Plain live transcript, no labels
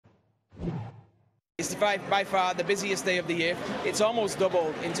It's by far the busiest day of the year. It's almost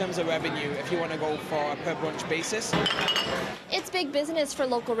doubled in terms of revenue if you want to go for a per brunch basis. It's big business for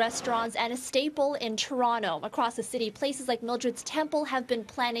local restaurants and a staple in Toronto. Across the city, places like Mildred's Temple have been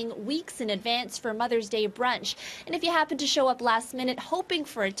planning weeks in advance for Mother's Day brunch. And if you happen to show up last minute hoping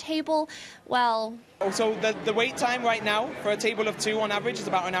for a table, well... So the wait time right now for a table of 2 on average is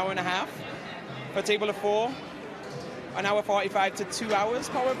about an hour and a half. For a table of 4, an hour 45 to 2 hours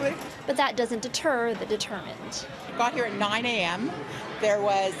probably. But that doesn't deter the determined. We got here at 9 a.m. There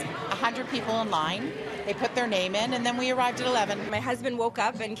was 100 people in line. They put their name in, and then we arrived at 11. My husband woke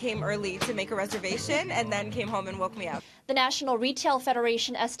up and came early to make a reservation, and then came home and woke me up. The National Retail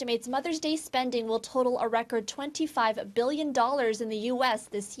Federation estimates Mother's Day spending will total a record $25 billion in the U.S.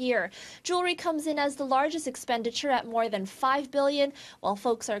 this year. Jewelry comes in as the largest expenditure at more than $5 billion, while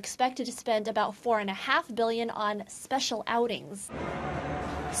folks are expected to spend about $4.5 billion on special outings.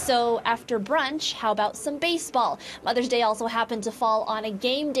 So after brunch, how about some baseball? Mother's Day also happened to fall on a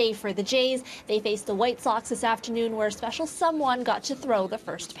game day for the Jays. They faced the White Sox this afternoon, where a special someone got to throw the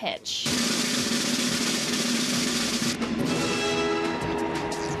first pitch.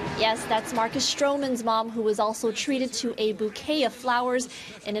 Yes, that's Marcus Stroman's mom, who was also treated to a bouquet of flowers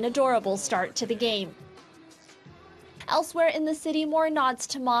in an adorable start to the game. Elsewhere in the city, more nods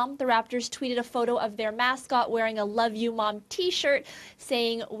to Mom. The Raptors tweeted a photo of their mascot wearing a Love You Mom t-shirt,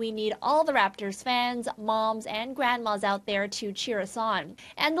 saying, "We need all the Raptors fans, moms, and grandmas out there to cheer us on."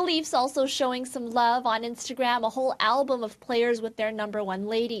 And the Leafs also showing some love on Instagram, a whole album of players with their #1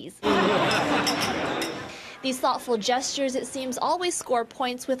 ladies. These thoughtful gestures, it seems, always score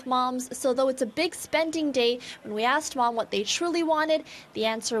points with moms, so though it's a big spending day, when we asked Mom what they truly wanted, the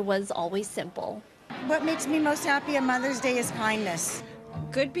answer was always simple. What makes me most happy on Mother's Day is kindness.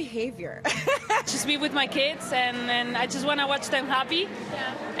 Good behavior. Just be with my kids, and I just want to watch them happy,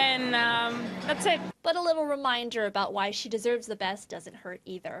 and that's it. But a little reminder about why she deserves the best doesn't hurt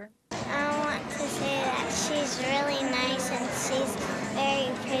either. I want to say that she's really nice and she's very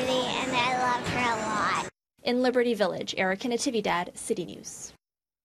pretty, and I love her a lot. In Liberty Village, Erica Natividad, City News.